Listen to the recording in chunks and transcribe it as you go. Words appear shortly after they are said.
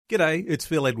G'day, it's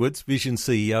Phil Edwards, Vision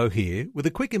CEO here, with a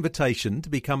quick invitation to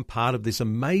become part of this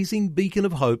amazing beacon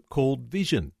of hope called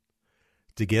Vision.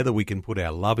 Together we can put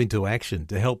our love into action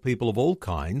to help people of all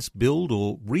kinds build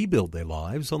or rebuild their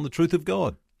lives on the truth of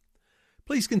God.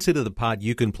 Please consider the part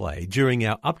you can play during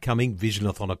our upcoming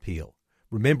Visionathon appeal,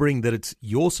 remembering that it's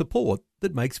your support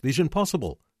that makes Vision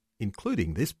possible,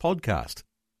 including this podcast.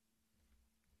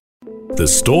 The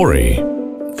story.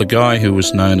 The guy who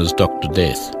was known as Dr.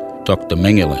 Death, Dr.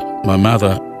 Mengele. My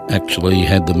mother actually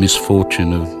had the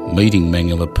misfortune of meeting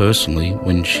Mengele personally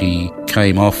when she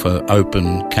came off an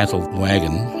open cattle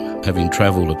wagon, having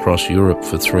travelled across Europe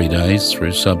for 3 days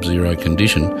through sub-zero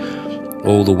condition.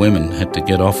 All the women had to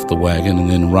get off the wagon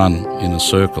and then run in a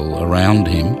circle around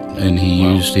him, and he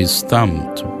used his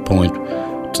thumb to point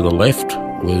to the left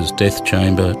was death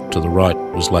chamber, to the right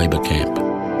was labour camp.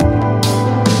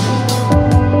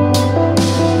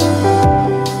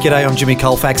 G'day, I'm Jimmy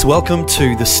Colfax. Welcome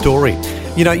to The Story.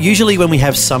 You know, usually when we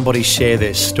have somebody share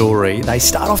their story, they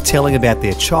start off telling about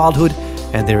their childhood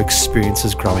and their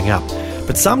experiences growing up.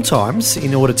 But sometimes,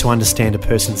 in order to understand a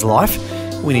person's life,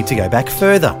 we need to go back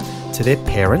further, to their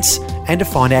parents, and to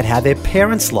find out how their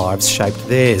parents' lives shaped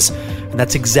theirs. And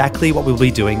that's exactly what we'll be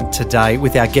doing today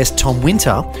with our guest Tom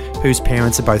Winter, whose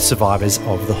parents are both survivors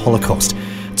of the Holocaust.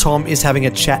 Tom is having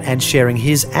a chat and sharing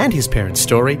his and his parents'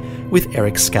 story with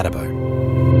Eric Scatterbo.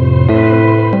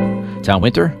 Tom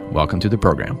Winter, welcome to the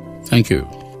program. Thank you.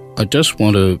 I just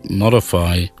want to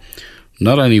modify,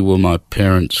 not only were my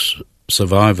parents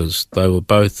survivors, they were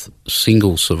both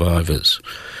single survivors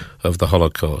of the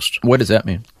Holocaust. What does that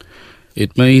mean?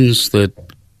 It means that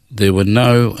there were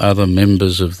no other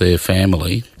members of their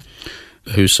family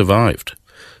who survived.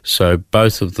 So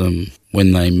both of them,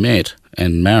 when they met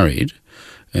and married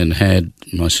and had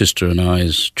my sister and I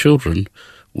as children,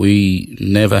 we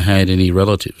never had any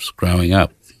relatives growing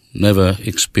up. Never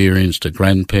experienced a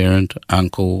grandparent,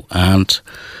 uncle, aunt,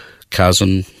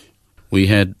 cousin. We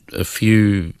had a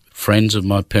few friends of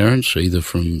my parents, either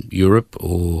from Europe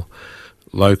or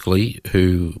locally,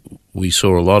 who we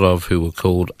saw a lot of, who were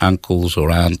called uncles or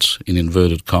aunts in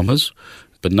inverted commas,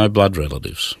 but no blood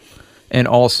relatives. And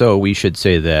also, we should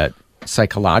say that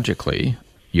psychologically,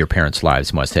 your parents'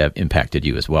 lives must have impacted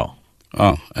you as well.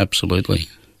 Oh, absolutely.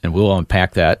 And we'll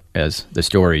unpack that as the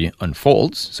story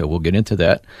unfolds, so we'll get into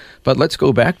that. But let's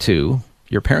go back to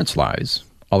your parents' lives,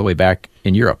 all the way back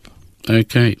in Europe.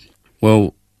 Okay.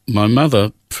 Well, my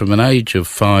mother, from an age of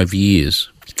 5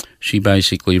 years, she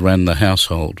basically ran the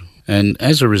household. And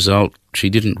as a result,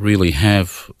 she didn't really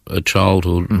have a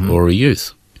childhood or a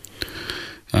youth.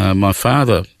 My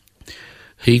father,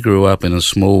 he grew up in a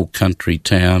small country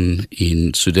town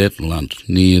in Sudetenland,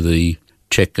 near the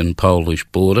Czech and Polish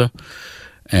border.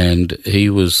 And he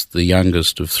was the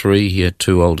youngest of three. He had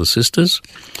two older sisters.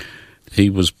 He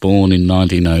was born in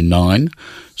 1909,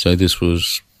 so this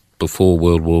was before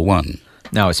World War I.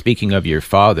 Now, speaking of your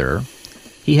father,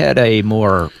 he had a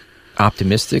more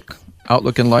optimistic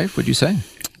outlook in life, would you say?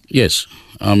 Yes.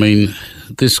 I mean,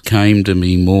 this came to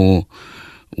me more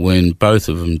when both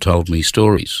of them told me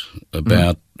stories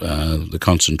about the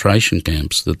concentration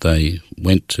camps that they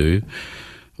went to.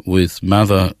 With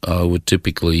mother, I would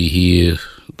typically hear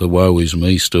the woe is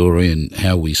me story and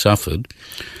how we suffered,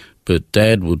 but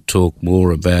Dad would talk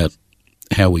more about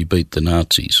how we beat the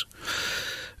Nazis.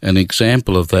 An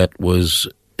example of that was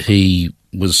he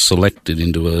was selected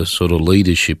into a sort of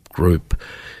leadership group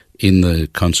in the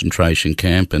concentration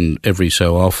camp, and every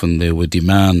so often there were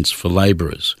demands for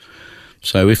labourers.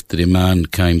 So if the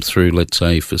demand came through, let's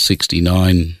say, for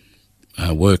 69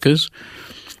 workers,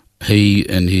 he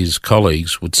and his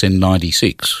colleagues would send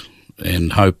 96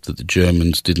 and hope that the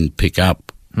Germans didn't pick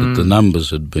up that the numbers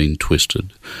had been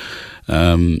twisted.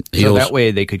 That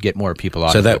way they could get more people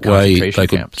out of the concentration camps. So that way they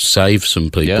could save some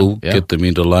people, get them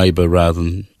into labour rather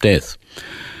than death.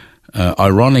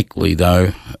 Ironically,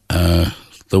 though,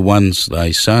 the ones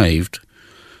they saved,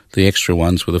 the extra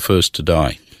ones, were the first to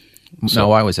die. So, now,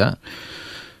 why was that?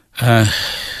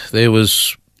 There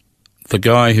was the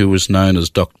guy who was known as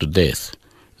Dr. Death.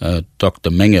 Dr.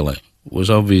 Mengele was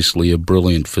obviously a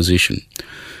brilliant physician,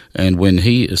 and when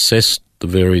he assessed the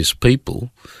various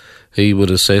people, he would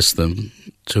assess them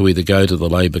to either go to the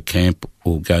labour camp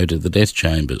or go to the death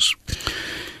chambers,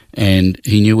 and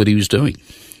he knew what he was doing.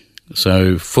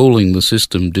 So fooling the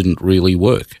system didn't really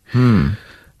work.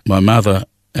 My mother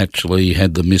actually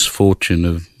had the misfortune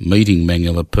of meeting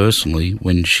Mengele personally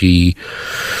when she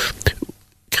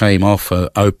came off an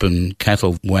open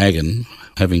cattle wagon,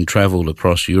 having travelled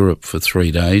across Europe for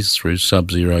 3 days through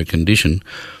sub-zero condition.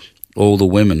 All the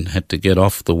women had to get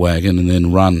off the wagon and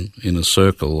then run in a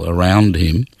circle around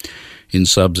him in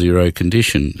sub-zero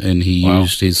condition, and he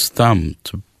used his thumb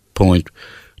to point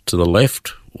to the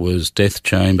left was death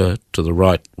chamber, to the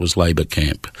right was labour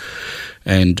camp.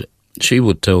 And she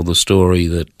would tell the story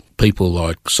that people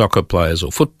like soccer players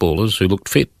or footballers who looked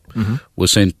fit were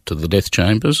sent to the death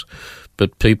chambers,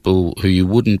 but people who you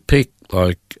wouldn't pick,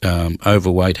 like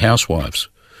overweight housewives,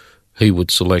 he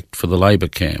would select for the labour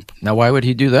camp. Now, why would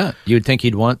he do that? You'd think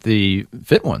he'd want the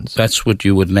fit ones. That's what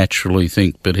you would naturally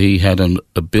think, but he had an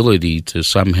ability to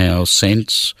somehow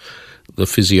sense the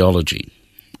physiology.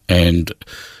 And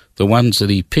the ones that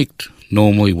he picked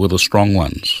normally were the strong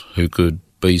ones who could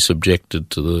be subjected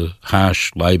to the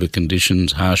harsh labour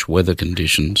conditions, harsh weather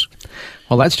conditions.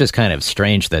 Well, that's just kind of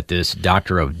strange that this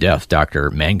doctor of death,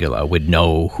 Dr. Mengele, would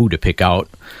know who to pick out,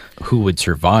 who would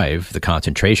survive the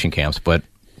concentration camps, but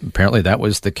apparently that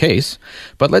was the case.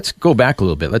 But let's go back a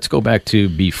little bit. Let's go back to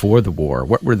before the war.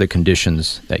 What were the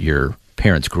conditions that your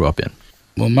parents grew up in?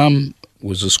 Well, Mum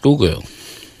was a schoolgirl,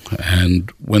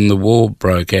 and when the war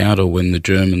broke out, or when the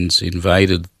Germans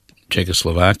invaded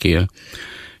Czechoslovakia,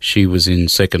 she was in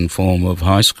second form of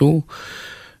high school,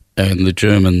 and the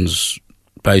Germans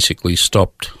basically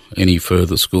stopped any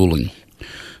further schooling.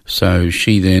 So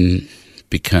she then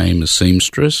became a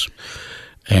seamstress,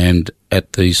 and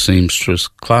at these seamstress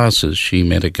classes she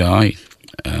met a guy,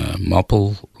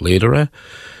 Moppel Lederer,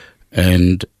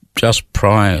 and just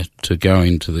prior to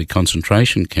going to the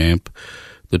concentration camp,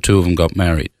 the two of them got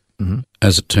married.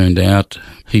 As it turned out,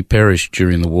 he perished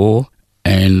during the war,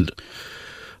 and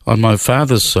on my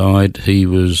father's side, he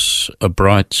was a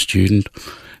bright student,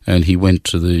 and he went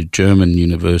to the German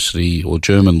university or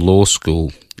German law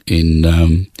school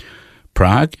in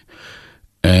Prague,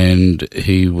 and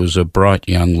he was a bright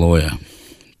young lawyer.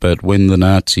 But when the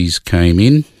Nazis came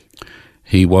in,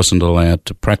 he wasn't allowed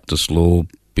to practice law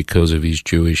because of his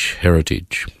Jewish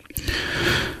heritage.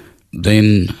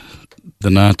 Then the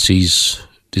Nazis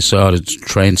decided to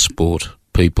transport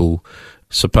people.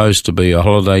 Supposed to be a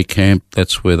holiday camp,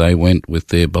 that's where they went with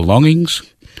their belongings.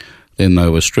 Then they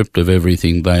were stripped of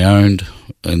everything they owned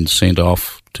and sent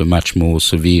off to much more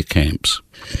severe camps.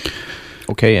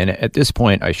 Okay, and at this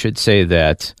point, I should say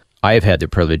that I've had the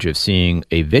privilege of seeing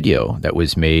a video that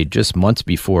was made just months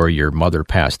before your mother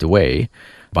passed away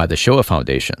by the Shoah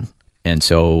Foundation. And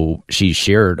so she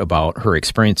shared about her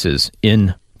experiences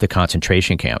in the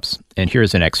concentration camps. And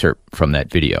here's an excerpt from that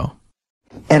video.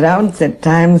 Around that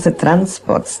time, the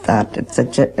transport started.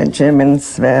 The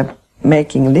Germans were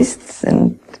making lists,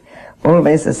 and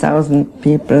always 1,000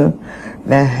 people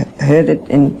were herded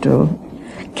into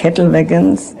cattle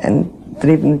wagons and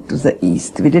driven to the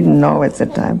east. We didn't know at the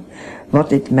time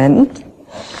what it meant.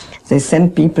 They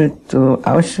sent people to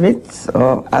Auschwitz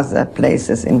or other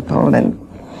places in Poland,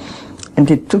 and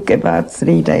it took about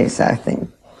 3 days, I think.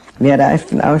 We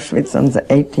arrived in Auschwitz on the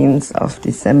 18th of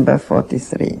December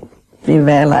 1943. We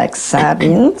were like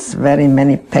sardines, very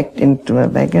many packed into a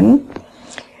wagon.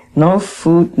 No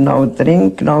food, no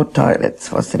drink, no toilets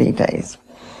for 3 days.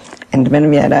 And when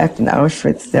we arrived in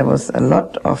Auschwitz, there was a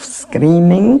lot of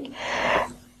screaming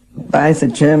by the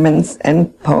Germans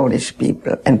and Polish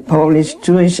people, and Polish,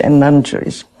 Jewish and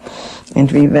non-Jewish.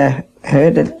 And we were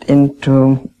herded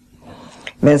into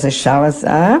where the showers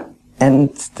are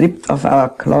and stripped of our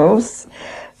clothes.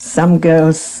 Some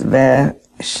girls were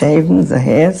shaven, the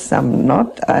hair, some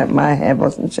not. My hair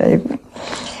wasn't shaven.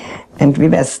 And we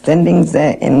were standing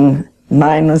there in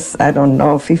minus,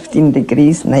 15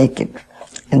 degrees naked.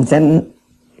 And then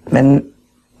when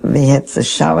we had the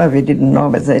shower, we didn't know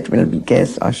whether it will be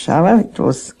gas or shower. It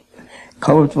was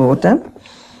cold water.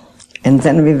 And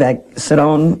then we were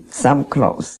thrown some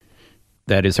clothes.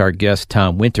 That is our guest,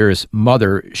 Tom Winter's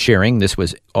mother, sharing. This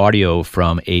was audio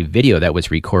from a video that was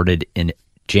recorded in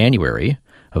January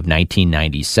of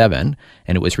 1997,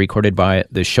 and it was recorded by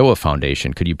the Shoah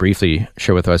Foundation. Could you briefly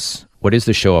share with us, what is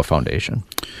the Shoah Foundation?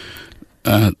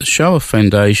 The Shoah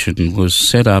Foundation was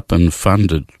set up and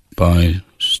funded by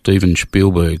Steven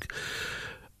Spielberg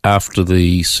after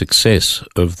the success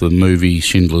of the movie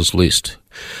Schindler's List.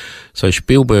 So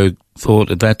Spielberg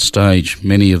thought at that stage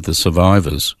many of the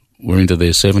survivors were into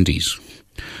their 70s,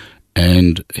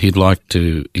 and he'd like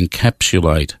to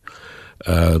encapsulate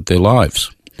their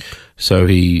lives. So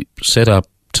he set up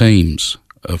teams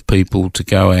of people to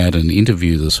go out and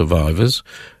interview the survivors,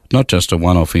 not just a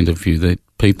one-off interview. That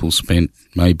people spent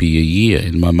maybe a year,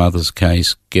 in my mother's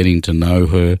case, getting to know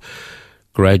her,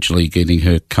 gradually getting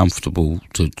her comfortable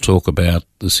to talk about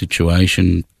the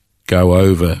situation, go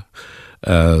over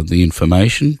the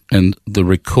information, and the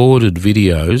recorded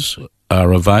videos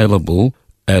are available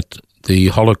at the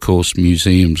Holocaust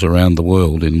museums around the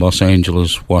world in Los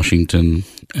Angeles, Washington,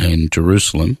 and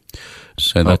Jerusalem.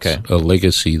 So that's a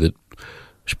legacy that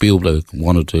Spielberg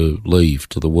wanted to leave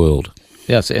to the world.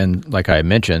 Yes, and like I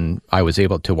mentioned, I was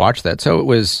able to watch that. So it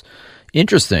was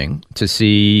interesting to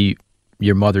see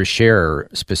your mother share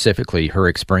specifically her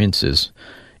experiences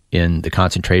in the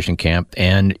concentration camp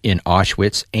and in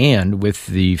Auschwitz and with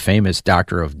the famous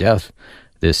Doctor of Death,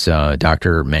 this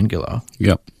Dr. Mengele.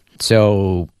 Yep.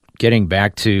 So getting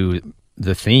back to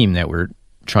the theme that we're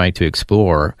trying to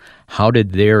explore, how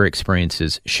did their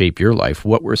experiences shape your life?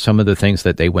 What were some of the things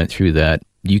that they went through that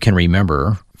you can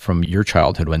remember from your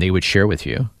childhood when they would share with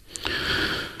you?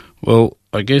 Well,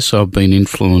 I guess I've been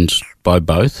influenced by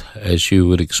both, as you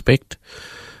would expect.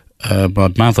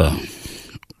 My mother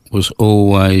was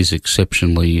always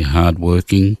exceptionally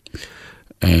hardworking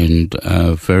and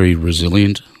very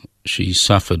resilient. She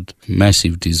suffered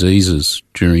massive diseases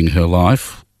during her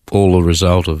life, all a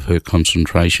result of her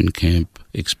concentration camp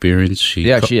experience. She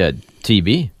had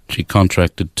TB. She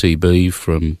contracted TB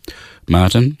from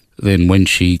Martin. Then when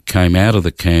she came out of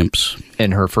the camps...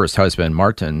 And her first husband,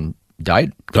 Martin,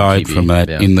 died from that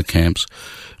in the camps.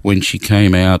 When she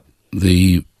came out,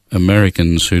 the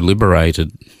Americans who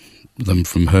liberated them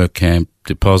from her camp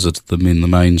deposited them in the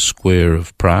main square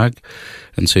of Prague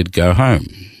and said, go home.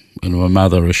 And my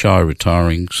mother, a shy,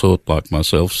 retiring sort like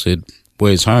myself, said,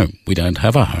 where's home? We don't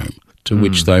have a home. To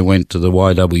which they went to the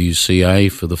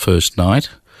YWCA for the first night,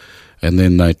 and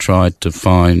then they tried to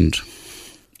find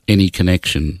any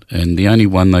connection. And the only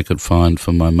one they could find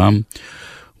for my mum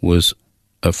was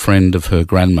a friend of her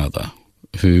grandmother,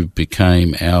 who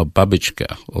became our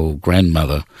babichka, or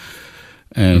grandmother.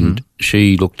 And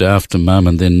she looked after Mum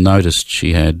and then noticed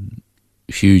she had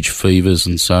huge fevers,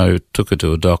 and so took her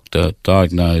to a doctor,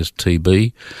 diagnosed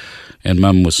TB, and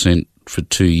Mum was sent for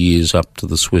 2 years up to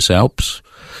the Swiss Alps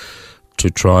to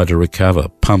try to recover,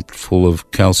 pumped full of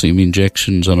calcium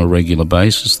injections on a regular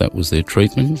basis. That was their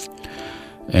treatment.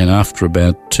 And after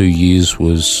about 2 years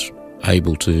was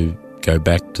able to go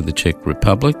back to the Czech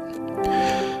Republic.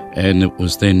 And it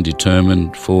was then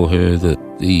determined for her that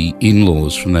the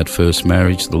in-laws from that first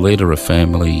marriage, the Lederer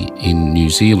family in New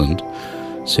Zealand,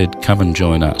 said, come and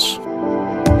join us.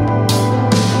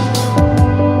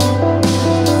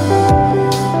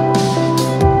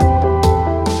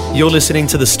 You're listening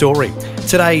to The Story.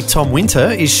 Today, Tom Winter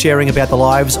is sharing about the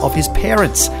lives of his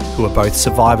parents, who are both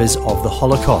survivors of the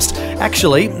Holocaust.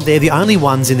 Actually, they're the only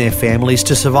ones in their families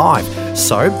to survive.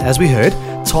 So, as we heard,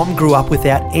 Tom grew up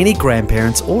without any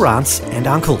grandparents or aunts and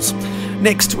uncles.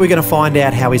 Next, we're going to find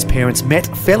out how his parents met,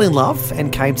 fell in love,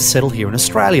 and came to settle here in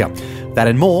Australia. That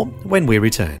and more when we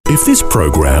return. If this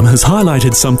program has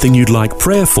highlighted something you'd like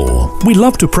prayer for, we'd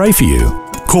love to pray for you.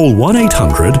 Call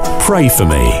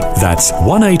 1-800-PRAY-FOR-ME. That's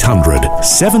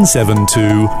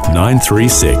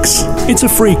 1-800-772-936. It's a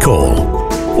free call.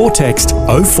 Or text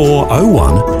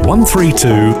 0401 132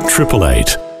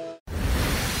 888.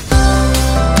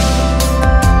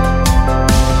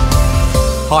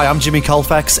 Hi, I'm Jimmy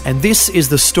Colfax, and this is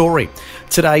The Story.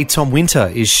 Today, Tom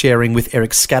Winter is sharing with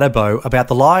Eric Scatterbo about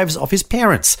the lives of his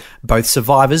parents, both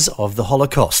survivors of the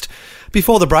Holocaust.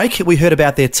 Before the break, we heard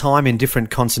about their time in different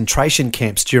concentration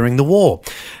camps during the war.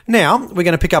 Now, we're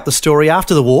going to pick up the story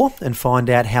after the war and find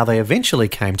out how they eventually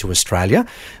came to Australia.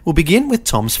 We'll begin with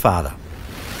Tom's father.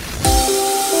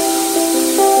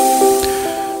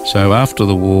 So after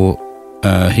the war,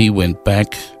 he went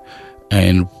back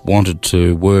and wanted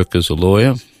to work as a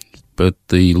lawyer, but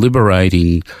the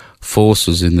liberating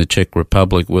forces in the Czech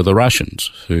Republic were the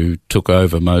Russians, who took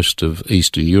over most of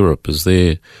Eastern Europe as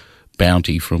their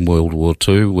bounty from World War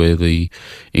II, where the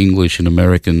English and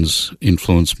Americans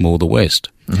influenced more the West.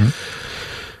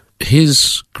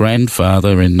 His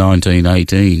grandfather in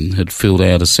 1918 had filled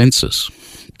out a census,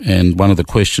 and one of the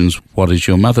questions, what is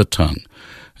your mother tongue?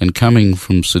 And coming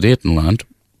from Sudetenland,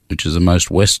 which is the most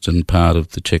western part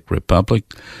of the Czech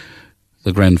Republic,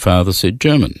 the grandfather said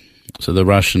German. So the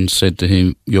Russians said to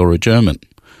him, you're a German.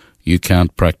 You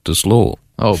can't practice law.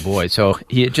 Oh, boy. So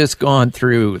he had just gone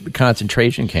through the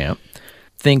concentration camp,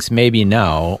 thinks maybe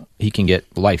now he can get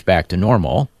life back to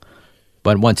normal,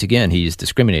 but once again, he's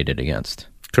discriminated against.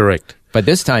 Correct. But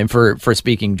this time for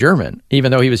speaking German,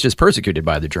 even though he was just persecuted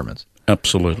by the Germans.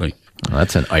 Absolutely. Well,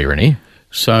 that's an irony.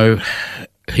 So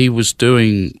he was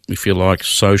doing, if you like,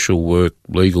 social work,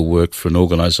 legal work for an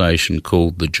organisation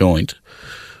called The Joint,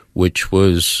 which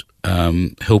was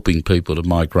helping people to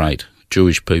migrate,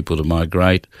 Jewish people to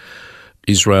migrate.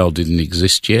 Israel didn't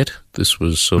exist yet. This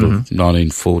was sort of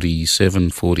 1947,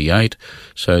 48,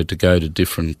 so to go to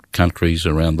different countries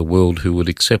around the world who would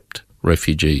accept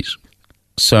refugees.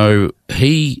 So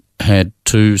he had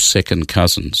two second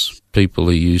cousins, people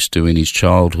he used to in his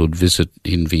childhood visit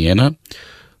in Vienna.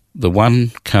 The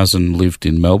one cousin lived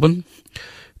in Melbourne,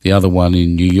 the other one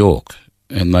in New York,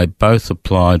 and they both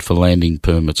applied for landing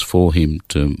permits for him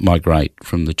to migrate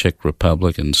from the Czech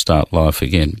Republic and start life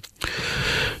again.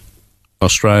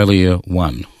 Australia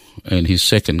won, and his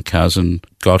second cousin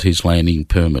got his landing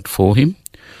permit for him.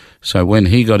 So when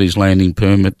he got his landing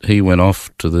permit, he went off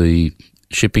to the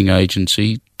shipping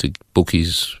agency to book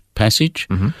his passage,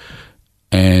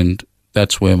 and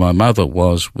that's where my mother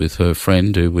was with her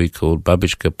friend, who we called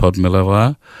Babička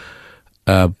Podmilova,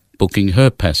 booking her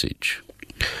passage.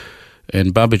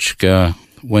 And Babička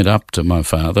went up to my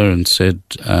father and said,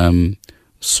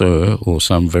 "Sir," or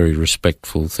some very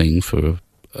respectful thing for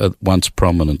a once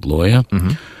prominent lawyer,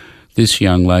 "this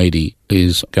young lady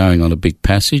is going on a big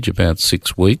passage, about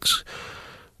 6 weeks,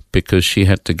 because she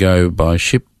had to go by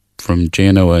ship from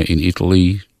Genoa in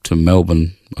Italy to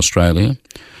Melbourne, Australia,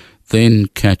 then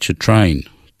catch a train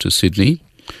to Sydney,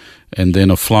 and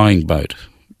then a flying boat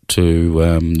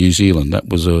to New Zealand." That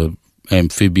was a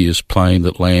amphibious plane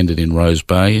that landed in Rose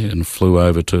Bay and flew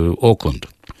over to Auckland.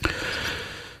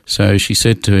 So she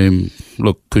said to him,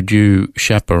 "Look, could you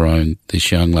chaperone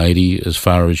this young lady as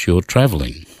far as you're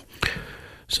travelling?"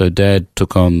 So Dad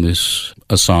took on this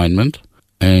assignment,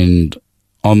 and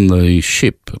on the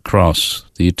ship across,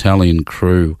 the Italian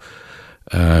crew,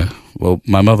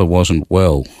 my mother wasn't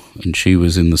well, and she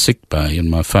was in the sick bay, and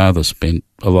my father spent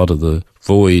a lot of the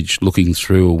voyage looking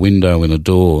through a window in a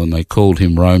door, and they called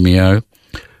him Romeo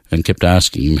and kept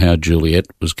asking him how Juliet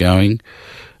was going.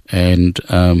 And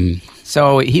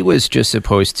so he was just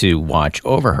supposed to watch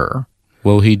over her.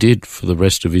 Well, he did for the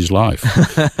rest of his life.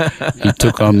 He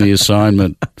took on the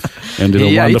assignment and did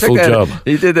a wonderful job.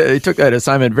 He took that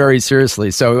assignment very seriously.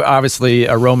 So obviously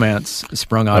a romance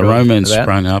sprung out of that. A romance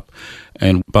sprung up.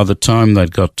 And by the time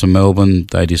they'd got to Melbourne,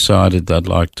 they decided they'd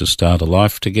like to start a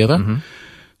life together.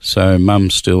 So Mum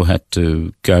still had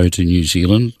to go to New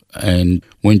Zealand. And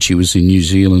when she was in New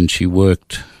Zealand, she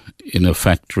worked in a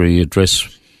factory, a dress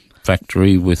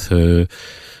factory, with her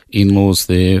in-laws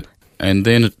there. And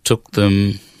then it took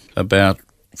them about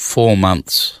 4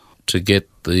 months to get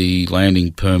the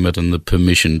landing permit and the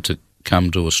permission to come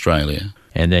to Australia.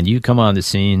 And then you come on the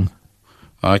scene.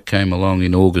 I came along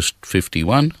in August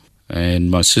 51, and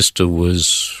my sister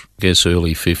was, I guess,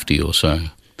 early 50 or so.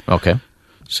 Okay.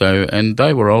 So, and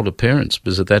they were older parents,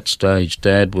 because at that stage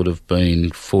Dad would have been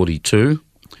 42,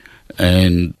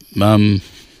 and Mum,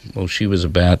 well, she was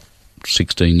about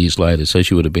 16 years later, so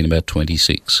she would have been about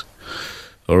 26.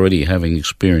 Already having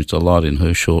experienced a lot in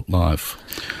her short life.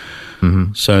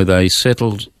 So they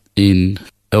settled in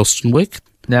Elsternwick.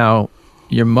 Now,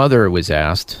 your mother was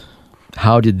asked,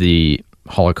 how did the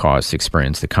Holocaust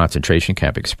experience, the concentration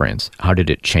camp experience, how did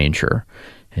it change her?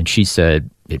 And she said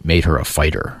it made her a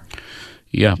fighter.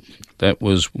 Yeah, that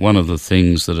was one of the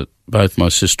things that both my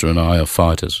sister and I are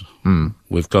fighters.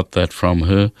 We've got that from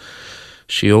her.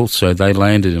 They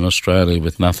landed in Australia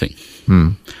with nothing,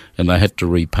 and they had to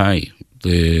repay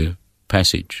their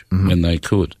passage when they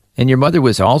could. And your mother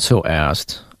was also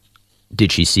asked,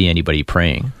 did she see anybody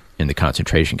praying in the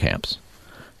concentration camps?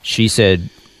 She said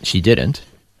she didn't,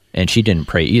 and she didn't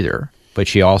pray either, but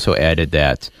she also added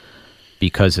that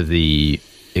because of the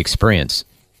experience,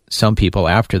 some people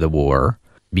after the war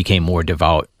became more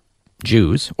devout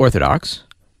Jews, Orthodox,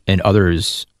 and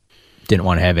others didn't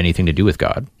want to have anything to do with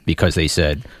God because they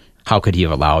said, how could he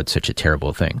have allowed such a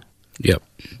terrible thing? Yep.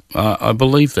 I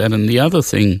believe that. And the other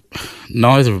thing,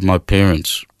 neither of my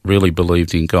parents really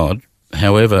believed in God.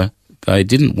 However, they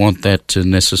didn't want that to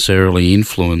necessarily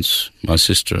influence my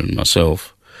sister and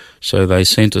myself. So they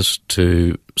sent us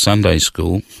to Sunday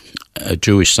school, a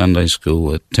Jewish Sunday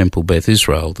school at Temple Beth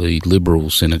Israel, the liberal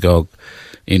synagogue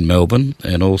in Melbourne.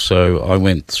 And also I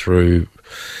went through,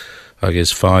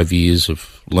 5 years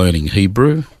of learning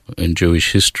Hebrew and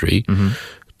Jewish history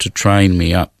to train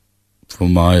me up for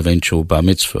my eventual bar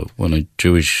mitzvah when a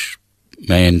Jewish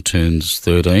man turns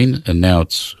 13, and now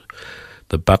it's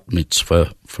the bat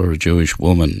mitzvah for a Jewish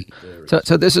woman.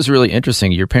 So this is really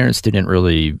interesting. Your parents didn't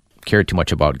really care too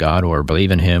much about God or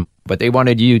believe in him, but they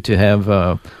wanted you to have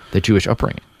the Jewish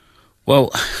upbringing.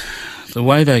 Well, the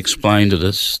way they explained it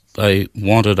is they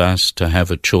wanted us to have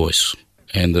a choice,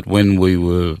 and that when we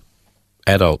were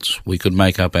adults we could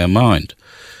make up our mind.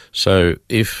 So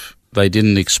if they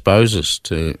didn't expose us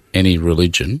to any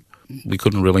religion, we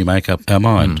couldn't really make up our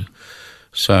mind.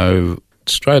 So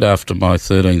straight after my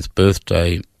 13th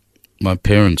birthday, my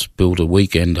parents built a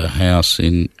weekender house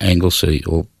in Anglesey,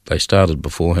 or they started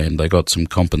beforehand. They got some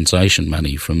compensation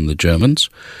money from the Germans,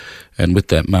 and with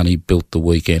that money built the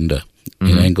weekender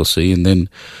in Anglesey, and then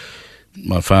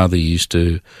my father used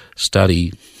to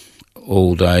study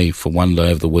all day for one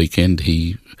day of the weekend.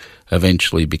 He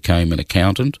eventually became an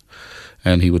accountant,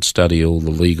 and he would study all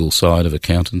the legal side of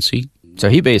accountancy. So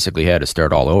he basically had to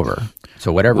start all over.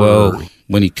 So whatever... Well,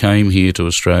 when he came here to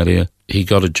Australia, he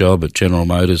got a job at General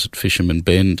Motors at Fisherman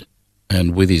Bend,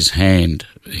 and with his hand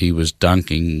he was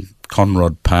dunking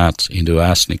conrod parts into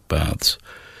arsenic baths.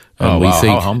 And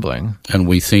how humbling. And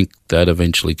we think that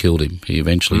eventually killed him. He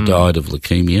eventually died of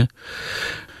leukemia.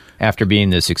 After being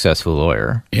this successful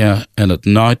lawyer. Yeah, and at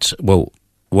night, well,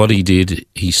 what he did,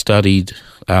 he studied,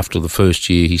 after the first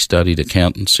year, he studied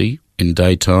accountancy in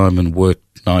daytime and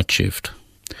worked night shift.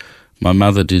 My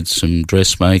mother did some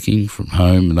dressmaking from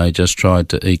home, and they just tried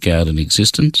to eke out an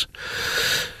existence.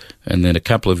 And then a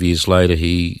couple of years later,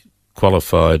 he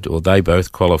qualified, or they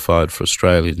both qualified for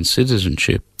Australian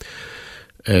citizenship.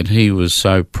 And he was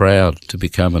so proud to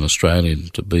become an Australian,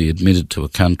 to be admitted to a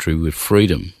country with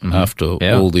freedom after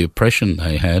all the oppression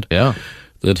they had,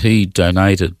 that he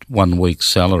donated 1 week's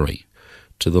salary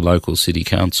to the local city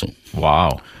council.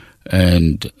 Wow.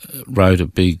 And wrote a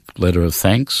big letter of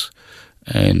thanks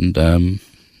and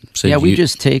said... we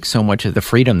just take so much of the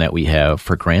freedom that we have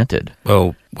for granted.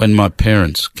 Well, when my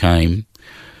parents came,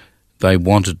 they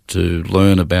wanted to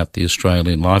learn about the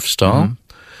Australian lifestyle.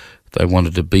 They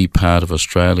wanted to be part of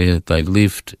Australia. They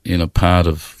lived in a part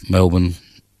of Melbourne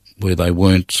where they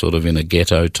weren't sort of in a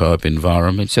ghetto-type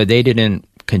environment. So they didn't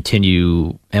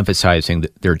continue emphasizing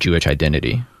their Jewish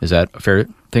identity. Is that a fair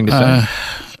thing to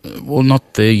say? Well,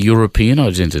 not their European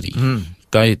identity.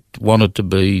 They wanted to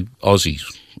be Aussies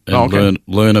and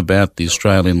learn about the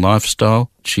Australian lifestyle.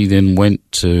 She then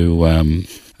went to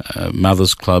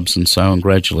mothers' clubs and so on,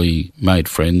 gradually made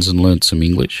friends and learnt some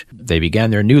English. They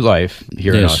began their new life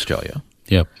here in Australia.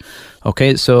 Yep.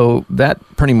 Okay, so that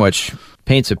pretty much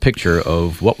paints a picture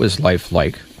of what was life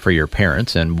like for your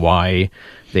parents and why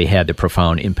they had the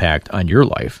profound impact on your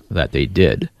life that they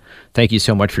did. Thank you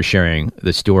so much for sharing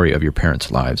the story of your parents'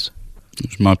 lives. It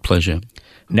was my pleasure.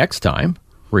 Next time,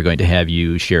 we're going to have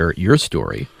you share your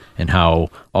story and how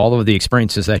all of the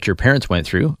experiences that your parents went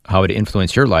through, how it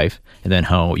influenced your life, and then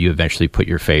how you eventually put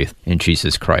your faith in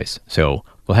Jesus Christ. So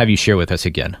we'll have you share with us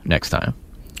again next time.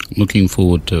 Looking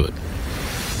forward to it.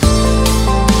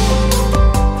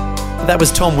 That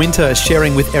was Tom Winter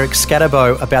sharing with Eric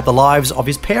Scatterbo about the lives of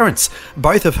his parents,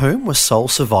 both of whom were sole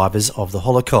survivors of the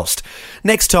Holocaust.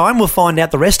 Next time, we'll find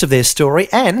out the rest of their story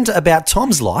and about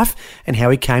Tom's life and how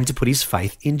he came to put his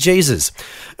faith in Jesus.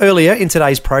 Earlier in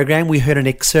today's program, we heard an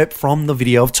excerpt from the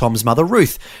video of Tom's mother,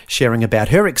 Ruth, sharing about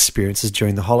her experiences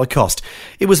during the Holocaust.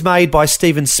 It was made by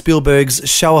Steven Spielberg's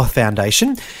Shoah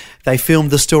Foundation. They filmed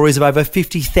the stories of over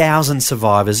 50,000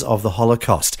 survivors of the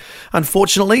Holocaust.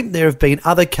 Unfortunately, there have been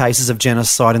other cases of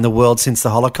genocide in the world since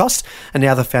the Holocaust, and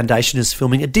now the foundation is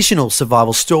filming additional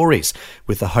survival stories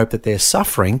with the hope that their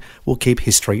suffering will keep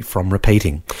history from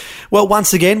repeating. Well,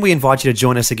 once again, we invite you to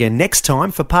join us again next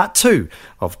time for part 2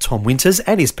 of Tom Winter's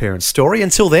and his parents' story.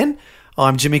 Until then,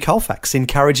 I'm Jimmy Colfax,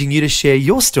 encouraging you to share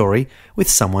your story with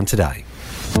someone today.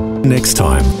 Next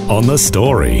time on The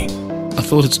Story. I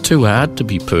thought it's too hard to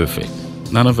be perfect.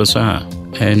 None of us are.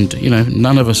 And,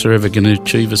 none of us are ever going to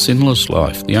achieve a sinless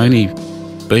life. The only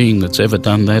being that's ever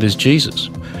done that is Jesus.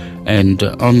 And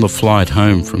on the flight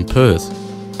home from Perth,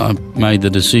 I made the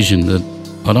decision that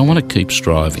I don't want to keep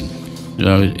striving.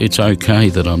 It's okay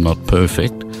that I'm not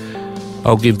perfect.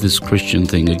 I'll give this Christian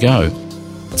thing a go.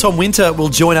 Tom Winter will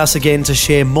join us again to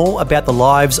share more about the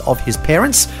lives of his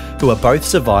parents, who are both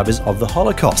survivors of the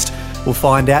Holocaust. We'll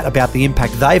find out about the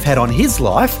impact they've had on his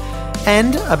life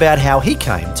and about how he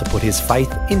came to put his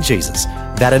faith in Jesus.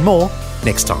 That and more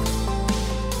next time.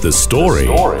 The Story.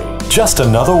 Just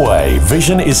another way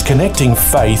Vision is connecting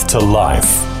faith to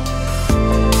life.